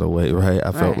way, by the way, right?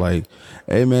 I felt like,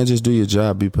 hey, man, just do your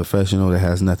job, be professional. That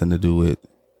has nothing to do with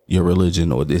your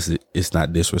religion, or it's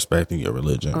not disrespecting your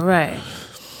religion. Right.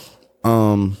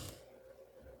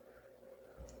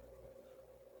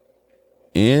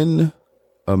 In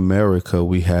America,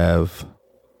 we have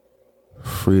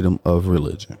freedom of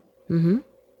religion,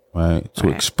 right? To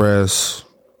express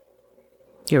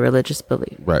your religious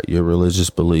belief, right? Your religious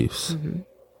beliefs.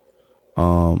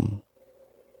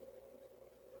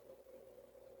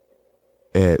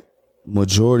 At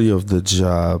majority of the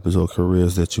jobs or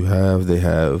careers that you have, they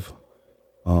have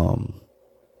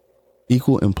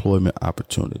equal employment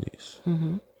opportunities,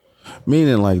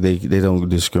 meaning like they don't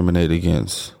discriminate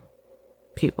against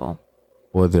people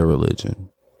or their religion.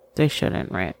 They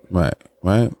shouldn't, right?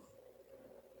 Right.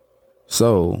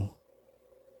 So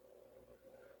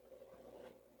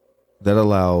that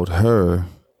allowed her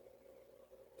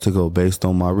to go based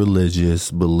on my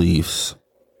religious beliefs.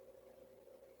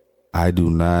 I do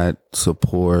not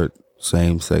support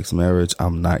same-sex marriage.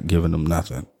 I'm not giving them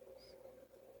nothing.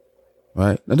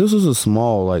 Right? Now, this was a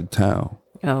small, like, town.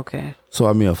 Okay. So,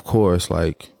 I mean, of course,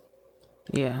 like,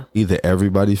 yeah, either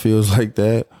everybody feels like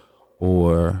that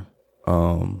or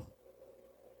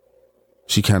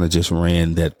she kind of just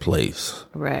ran that place.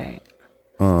 Right.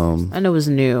 And it was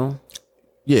new.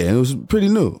 Yeah, it was pretty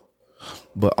new.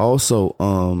 But also,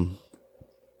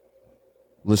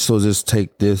 let's just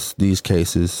take these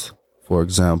cases, for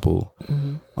example.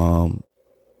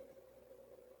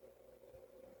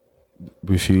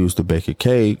 Refused to bake a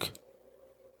cake,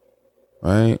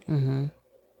 right?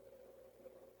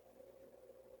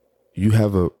 You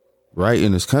have a right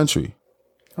in this country,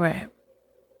 right,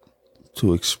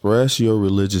 to express your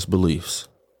religious beliefs,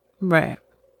 right?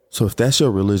 So if that's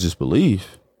your religious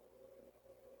belief,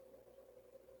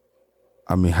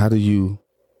 I mean, how do you?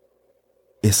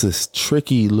 It's a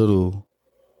tricky little,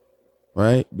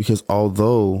 right? Because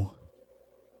although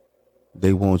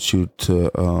they want you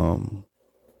to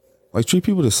like treat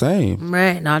people the same,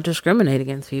 right? Not discriminate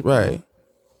against people, right?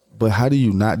 But how do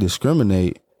you not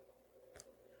discriminate?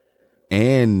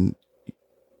 And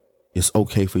it's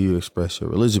okay for you to express your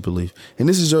religious belief, and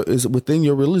this is within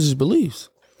your religious beliefs,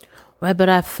 right? But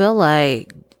I feel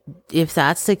like if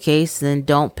that's the case, then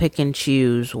don't pick and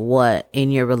choose what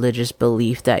in your religious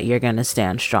belief that you're going to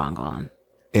stand strong on.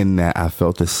 In that, I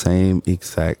felt the same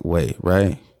exact way,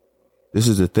 right? This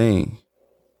is the thing.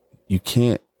 You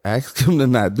can't ask them to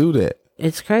not do that.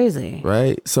 It's crazy.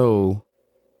 Right? So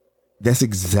that's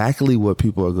exactly what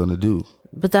people are going to do.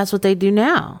 But that's what they do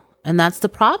now. And that's the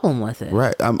problem with it.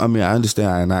 Right. I mean, I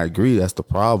understand and I agree. That's the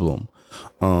problem.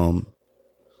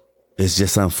 It's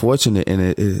just unfortunate. And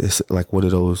it's like one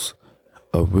of those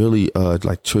really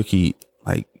like tricky,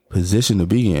 like position to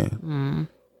be in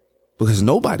because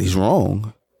nobody's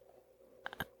wrong,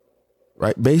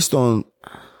 right? Based on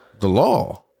the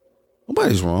law,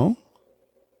 nobody's wrong.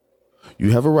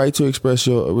 You have a right to express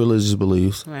your religious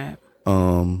beliefs, Right.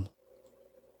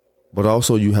 but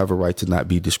also you have a right to not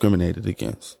be discriminated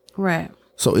against. Right.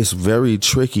 So it's very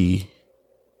tricky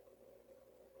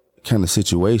kind of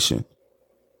situation,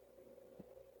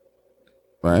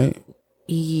 right?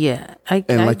 Yeah.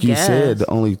 And like you said, guess.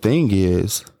 the only thing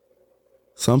is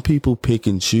some people pick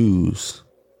and choose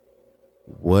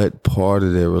what part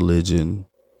of their religion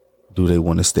do they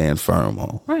want to stand firm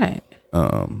on. Right.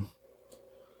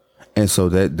 And so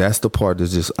that's the part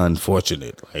that's just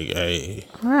unfortunate. Like, hey.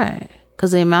 Right.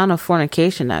 Because the amount of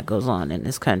fornication that goes on in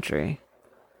this country.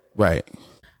 Right.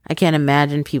 I can't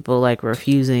imagine people like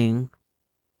refusing,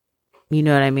 you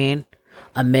know what I mean?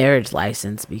 A marriage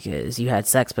license because you had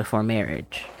sex before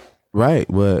marriage. Right.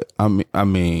 But I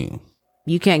mean.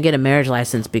 You can't get a marriage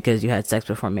license because you had sex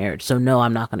before marriage. So no,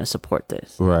 I'm not going to support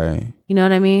this. Right. You know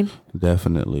what I mean?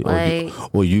 Definitely. Like,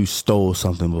 or you stole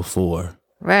something before.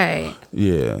 Right.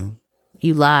 Yeah.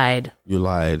 You lied. You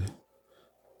lied.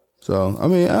 So I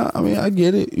mean, I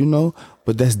get it, you know,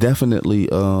 but that's definitely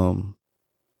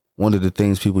one of the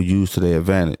things people use to their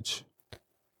advantage,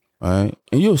 right?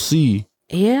 And you'll see,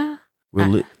 Yeah.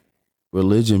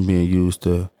 religion being used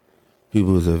to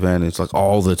people's advantage like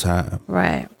all the time.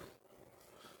 Right.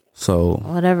 So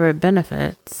Whatever it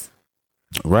benefits.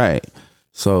 right.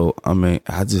 So I mean,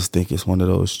 I just think it's one of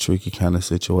those tricky kind of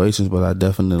situations, but I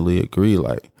definitely agree.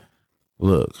 Like,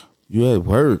 look. You at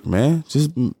work, man.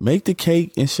 Just make the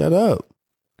cake and shut up.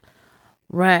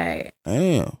 Right.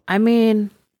 Damn. I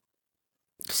mean,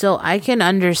 so I can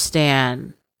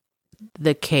understand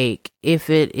the cake if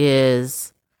it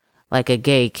is like a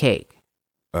gay cake.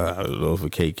 I don't know if a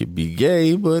cake could be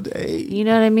gay, but hey. You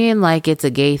know what I mean? Like it's a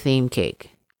gay themed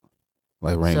cake.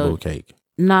 Like rainbow cake.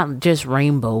 Not just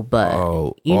rainbow, but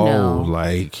you know,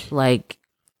 like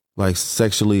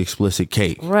sexually explicit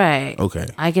cake. Right. Okay.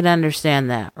 I can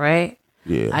understand that, right?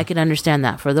 Yeah. I can understand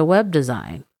that for the web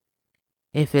design.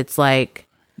 If it's like,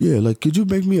 yeah, like could you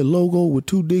make me a logo with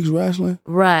two dicks wrestling?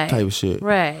 Right. Type of shit.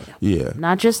 Right. Yeah.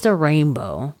 Not just a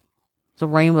rainbow. So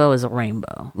rainbow is a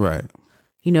rainbow. Right.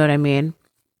 You know what I mean?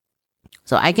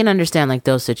 So I can understand like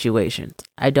those situations.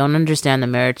 I don't understand the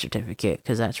marriage certificate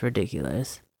because that's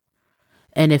ridiculous.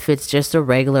 And if it's just a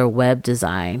regular web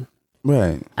design,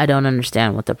 right, I don't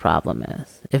understand what the problem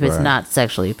is. If it's right. not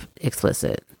sexually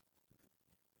explicit.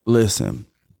 Listen,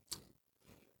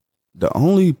 the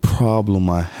only problem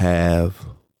I have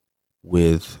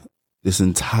with this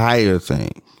entire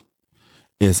thing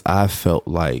is I felt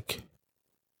like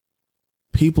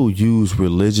people use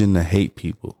religion to hate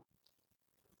people.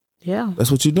 Yeah.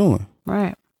 That's what you're doing.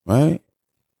 Right. Right?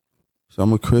 So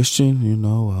I'm a Christian, you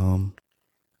know,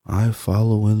 I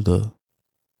follow in the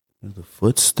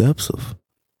footsteps of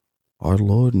our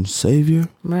Lord and Savior.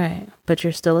 Right. But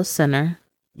you're still a sinner.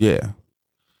 Yeah.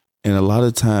 And a lot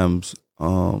of times,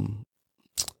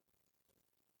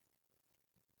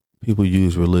 people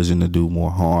use religion to do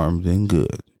more harm than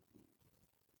good.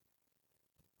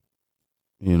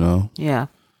 You know? Yeah.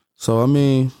 So, I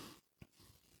mean,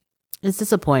 it's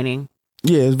disappointing.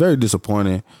 Yeah, it's very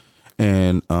disappointing.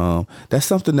 And that's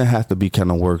something that has to be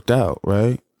kind of worked out,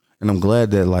 right? And I'm glad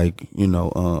that, like, you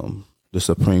know, the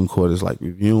Supreme Court is like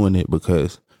reviewing it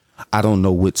because I don't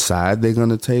know which side they're going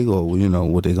to take or, you know,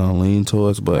 what they're going to lean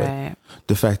towards. But right.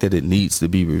 the fact that it needs to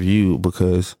be reviewed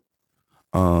because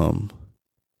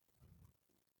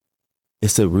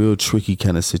it's a real tricky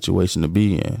kind of situation to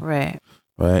be in. Right.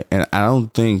 Right. And I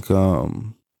don't think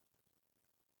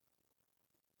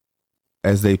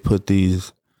as they put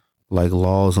these like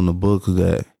laws on the books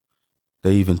that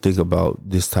they even think about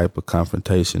this type of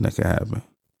confrontation that can happen.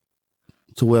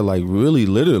 To where like really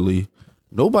literally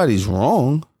nobody's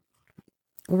wrong.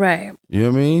 Right. You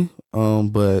know what I mean?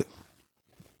 But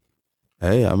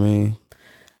hey, I mean,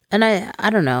 and I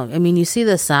don't know. I mean, you see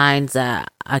the signs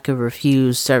that I could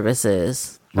refuse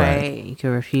services, right? You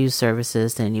can refuse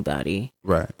services to anybody.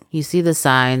 Right. You see the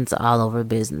signs all over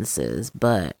businesses,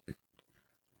 but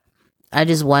I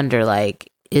just wonder,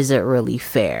 like, is it really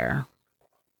fair?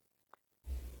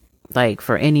 Like,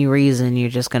 for any reason, you're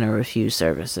just going to refuse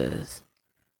services.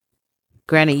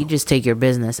 Granted, you just take your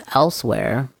business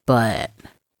elsewhere, but...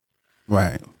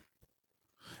 Right.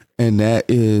 And that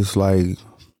is like,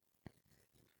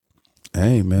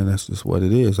 hey, man, that's just what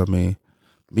it is. I mean,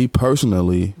 me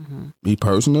personally,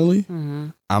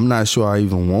 I'm not sure I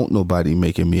even want nobody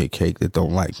making me a cake that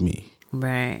don't like me.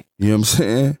 Right. You know what I'm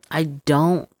saying?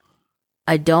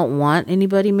 I don't want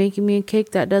anybody making me a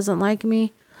cake that doesn't like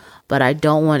me. but I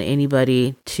don't want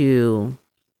anybody to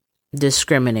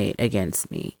discriminate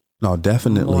against me. No,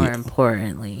 definitely. More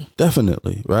importantly.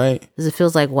 Definitely, right? Because it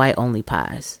feels like white only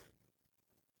pies.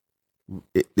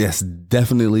 That's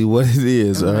definitely what it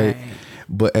is, right?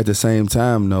 But at the same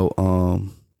time, no,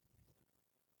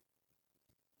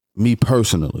 me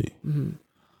personally,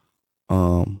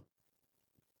 I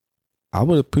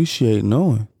would appreciate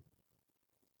knowing,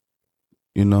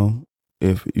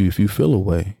 if you feel a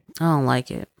way. I don't like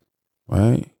it.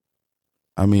 Right?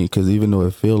 I mean, because even though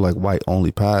it feels like white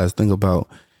only pies, think about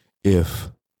if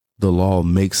the law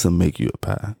makes them make you a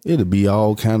pie. It'll be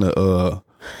all kind of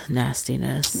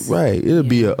nastiness. Right. It'll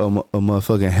be a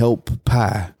motherfucking help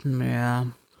pie. Yeah.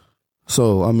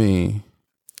 So, I mean.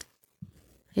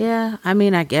 Yeah, I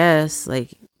mean, I guess,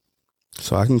 like.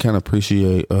 So I can kind of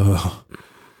appreciate,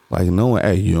 like, knowing,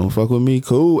 hey, you don't fuck with me?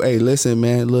 Cool. Hey, listen,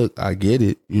 man, look, I get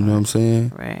it. You know what I'm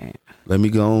saying? Right. Let me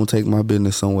go and take my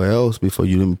business somewhere else before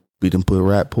you didn't put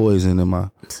rat poison in my.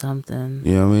 Something.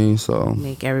 You know what I mean? So.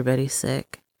 Make everybody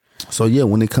sick. So, yeah,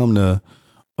 when it come to,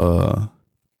 the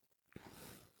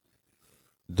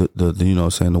you know what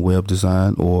I'm saying, the web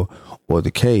design or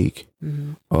the cake,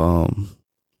 I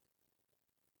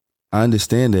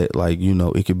understand that, like,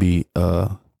 it could be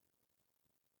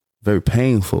very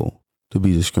painful to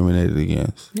be discriminated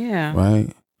against. Yeah.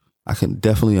 Right? I can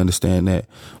definitely understand that.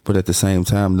 But at the same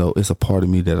time, though, it's a part of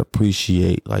me that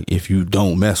appreciate, like, if you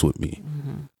don't mess with me.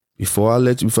 Before I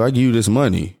give you this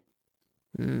money,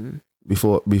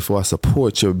 before I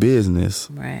support your business.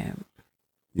 Right.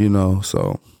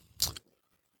 So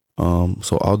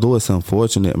although it's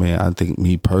unfortunate, man, I think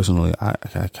me personally, I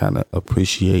kind of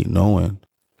appreciate knowing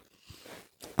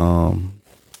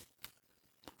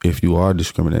if you are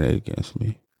discriminated against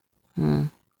me. Oh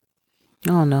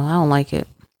no, I don't like it.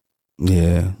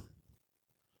 Yeah.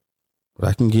 But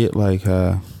I can get like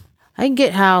I can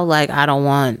get how, like, I don't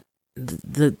want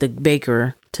the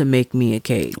baker to make me a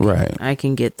cake. Right. I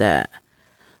can get that.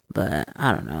 But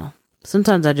I don't know.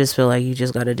 Sometimes I just feel like you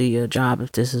just got to do your job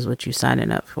if this is what you're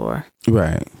signing up for.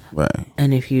 Right.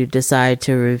 And if you decide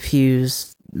to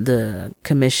refuse the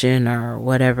commission or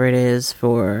whatever it is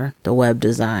for the web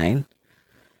design,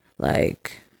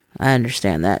 like, I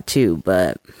understand that too,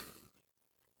 but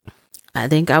I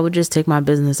think I would just take my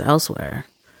business elsewhere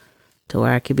to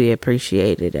where I could be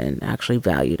appreciated and actually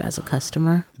valued as a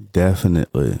customer.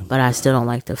 Definitely. But I still don't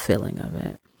like the feeling of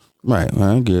it. Right.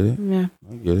 I get it. Yeah.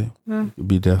 I get it. Yeah. It'd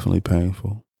be definitely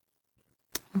painful.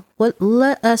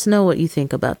 Let us know what you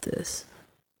think about this.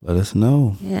 Let us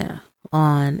know. Yeah.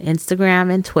 On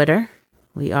Instagram and Twitter,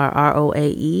 we are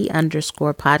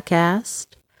ROAE_podcast.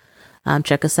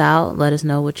 Check us out. Let us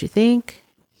know what you think.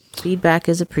 Feedback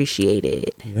is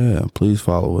appreciated. Yeah, please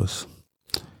follow us.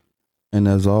 And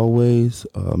as always,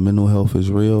 mental health is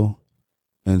real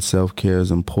and self-care is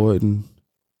important.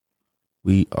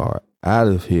 We are out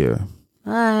of here.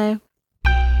 Bye.